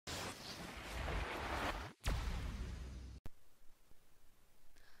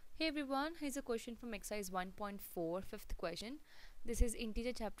Hey everyone, here's a question from exercise 1.4, fifth question. This is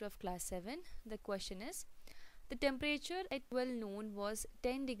integer chapter of class 7. The question is, the temperature at 12 noon was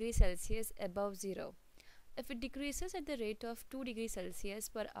 10 degrees Celsius above zero. If it decreases at the rate of 2 degrees Celsius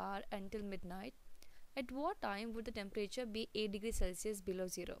per hour until midnight, at what time would the temperature be 8 degrees Celsius below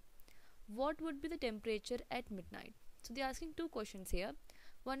zero? What would be the temperature at midnight? So they're asking two questions here.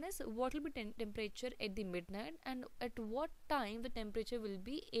 One is what will be temperature at the midnight, and at what time the temperature will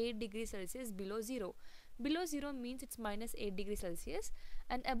be 8 degrees Celsius below zero. Below zero means it's minus 8 degrees Celsius,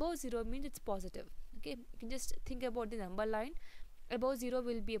 and above zero means it's positive. Okay, you can just think about the number line. Above zero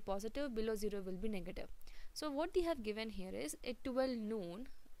will be a positive, below zero will be negative. So what they have given here is at 12 noon.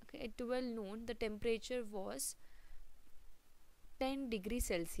 Okay, at 12 noon the temperature was 10 degrees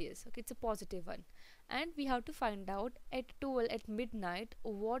Celsius. Okay, it's a positive one, and we have to find out at 12 at midnight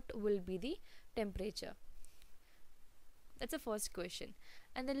what will be the temperature. That's the first question.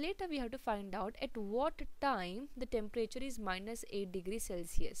 And then later we have to find out at what time the temperature is minus 8 degrees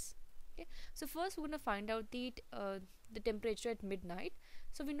Celsius. Okay, so first we're going to find out the temperature at midnight.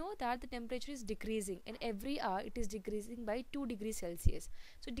 So we know that the temperature is decreasing, and every hour it is decreasing by 2 degrees Celsius.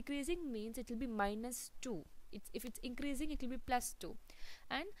 So decreasing means it will be minus 2. If it's increasing, it will be plus 2.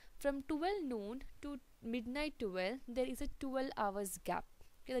 And from 12 noon to midnight 12, there is a 12 hours gap.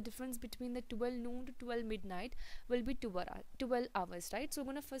 Okay, the difference between the 12 noon to 12 midnight will be 12 hours, right? So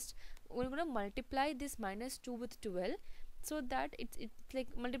we're gonna multiply this minus 2 with 12, so that it's like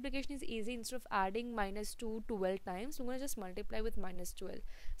multiplication is easy. Instead of adding minus 2 12 times, we're gonna just multiply with minus 2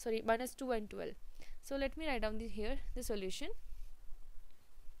 and 12. So let me write down here the solution.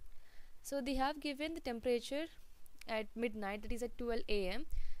 So they have given the temperature at midnight, that is at 12 a.m.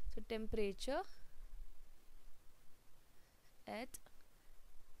 So temperature at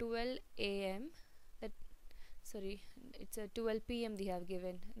 12 a.m. It's a 12 p.m. they have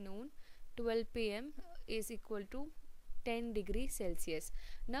given, noon. 12 p.m. is equal to 10 degrees Celsius.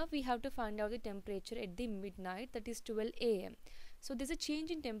 Now we have to find out the temperature at the midnight, that is 12 a.m. So there's a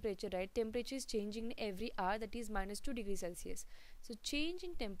change in temperature, right? Temperature is changing every hour, that is minus 2 degrees Celsius. So change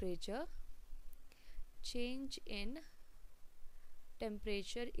in temperature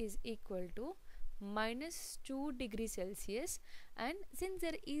is equal to minus 2 degrees Celsius, and since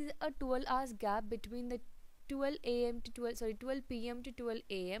there is a 12 hours gap between the 12 p.m. to 12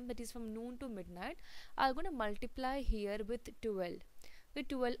 a.m., that is from noon to midnight, I'm going to multiply here with 12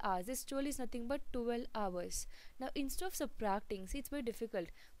 hours. This 12 is nothing but 12 hours. Now instead of subtracting, see, it's very difficult.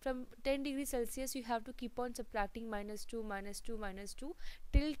 From 10 degrees Celsius you have to keep on subtracting minus 2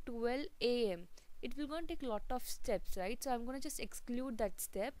 till 12 a.m. It will going to take a lot of steps, right? So I'm going to just exclude that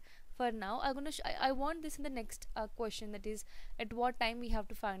step for now. I want this in the next question, that is at what time we have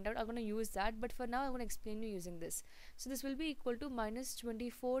to find out. I'm going to use that, but for now I'm going to explain you using this. So this will be equal to minus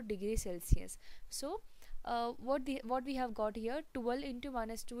 24 degrees Celsius. So what we have got here, 12 into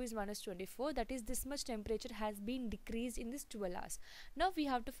minus 2 is minus 24. That is, this much temperature has been decreased in this 12 hours. Now we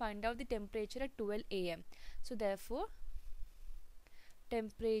have to find out the temperature at 12 a.m. So therefore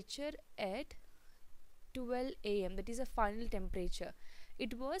temperature at 12 a.m., that is a final temperature,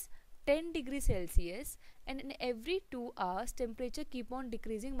 it was 10 degrees Celsius, and in every 2 hours temperature keep on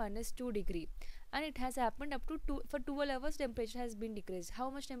decreasing minus 2 degree, and it has happened up to for 12 hours temperature has been decreased. How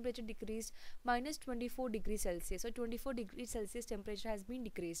much temperature decreased? Minus 24 degrees Celsius. So 24 degrees Celsius temperature has been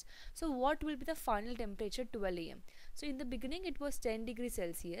decreased. So what will be the final temperature 12 a.m.? So in the beginning it was 10 degrees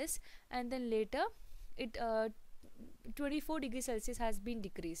Celsius, and then later it 24 degrees Celsius has been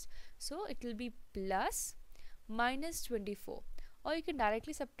decreased, so it will be plus minus 24, or you can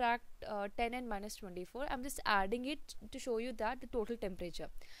directly subtract 10 and minus 24. I'm just adding it to show you that the total temperature.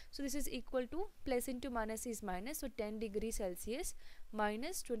 So this is equal to, plus into minus is minus, so 10 degrees Celsius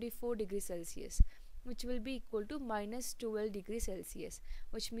minus 24 degrees Celsius, which will be equal to minus 12 degrees Celsius,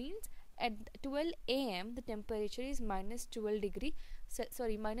 which means at 12 a.m. the temperature is minus 12 degree,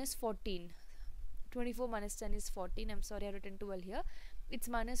 minus 14. 24 minus 10 is 14. I'm sorry, I've written 12 here. It's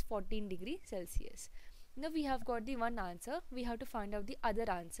minus 14 degrees Celsius. Now we have got the one answer. We have to find out the other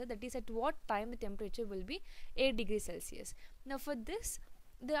answer, that is at what time the temperature will be 8 degrees Celsius. Now for this,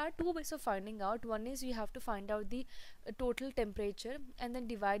 there are two ways of finding out. One is you have to find out the total temperature and then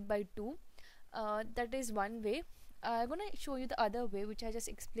divide by 2. That is one way. I'm gonna show you the other way, which I just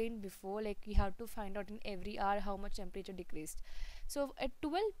explained before. Like, you have to find out in every hour how much temperature decreased. So at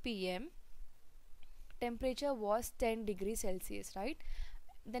 12 p.m. temperature was 10 degrees Celsius, right?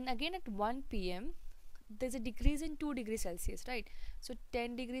 Then again at 1 p.m. there's a decrease in 2 degrees Celsius, right? So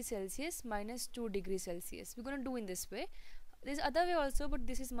 10 degrees Celsius minus 2 degrees Celsius. We're going to do in this way. There's other way also, but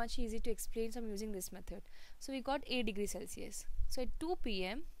this is much easy to explain, so I'm using this method. So we got 8 degrees Celsius. So at 2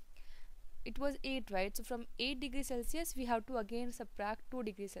 p.m. it was 8, right? So from 8 degrees Celsius we have to again subtract 2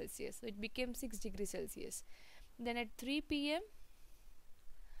 degrees Celsius, so it became 6 degrees Celsius. Then at 3 p.m.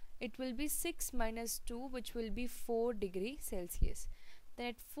 it will be 6 minus 2, which will be 4 degree Celsius. Then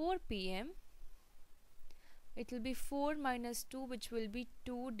at 4 p.m. it will be 4 minus 2, which will be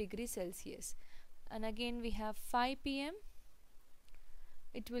 2 degree Celsius. And again we have 5 p.m.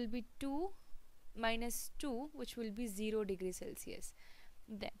 it will be 2 minus 2, which will be 0 degree Celsius.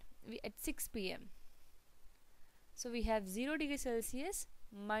 Then we at 6 p.m. so we have 0 degree Celsius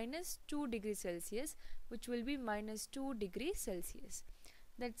minus 2 degree Celsius, which will be minus 2 degree Celsius.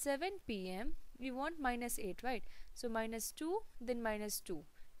 Then 7 p.m. we want minus 8, right? So minus 2, then minus 2,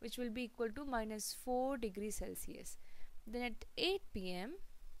 which will be equal to minus 4 degree Celsius. Then at 8 p.m.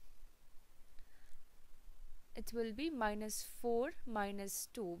 it will be minus 4 minus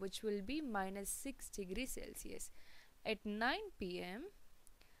 2, which will be minus 6 degree Celsius. At 9 p.m.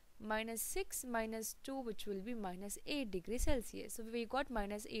 minus 6 minus 2, which will be minus 8 degree Celsius. So we got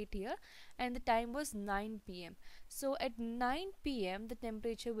minus 8 here, and the time was 9 p.m. So at 9 p.m. the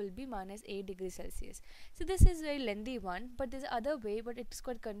temperature will be minus 8 degrees Celsius. So this is a very lengthy one, but there's another way, but it's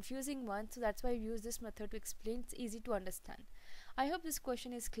quite confusing one, so that's why I use this method to explain. It's easy to understand. I hope this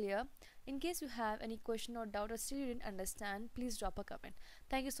question is clear. In case you have any question or doubt or still you didn't understand, please drop a comment.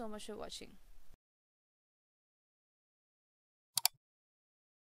 Thank you so much for watching.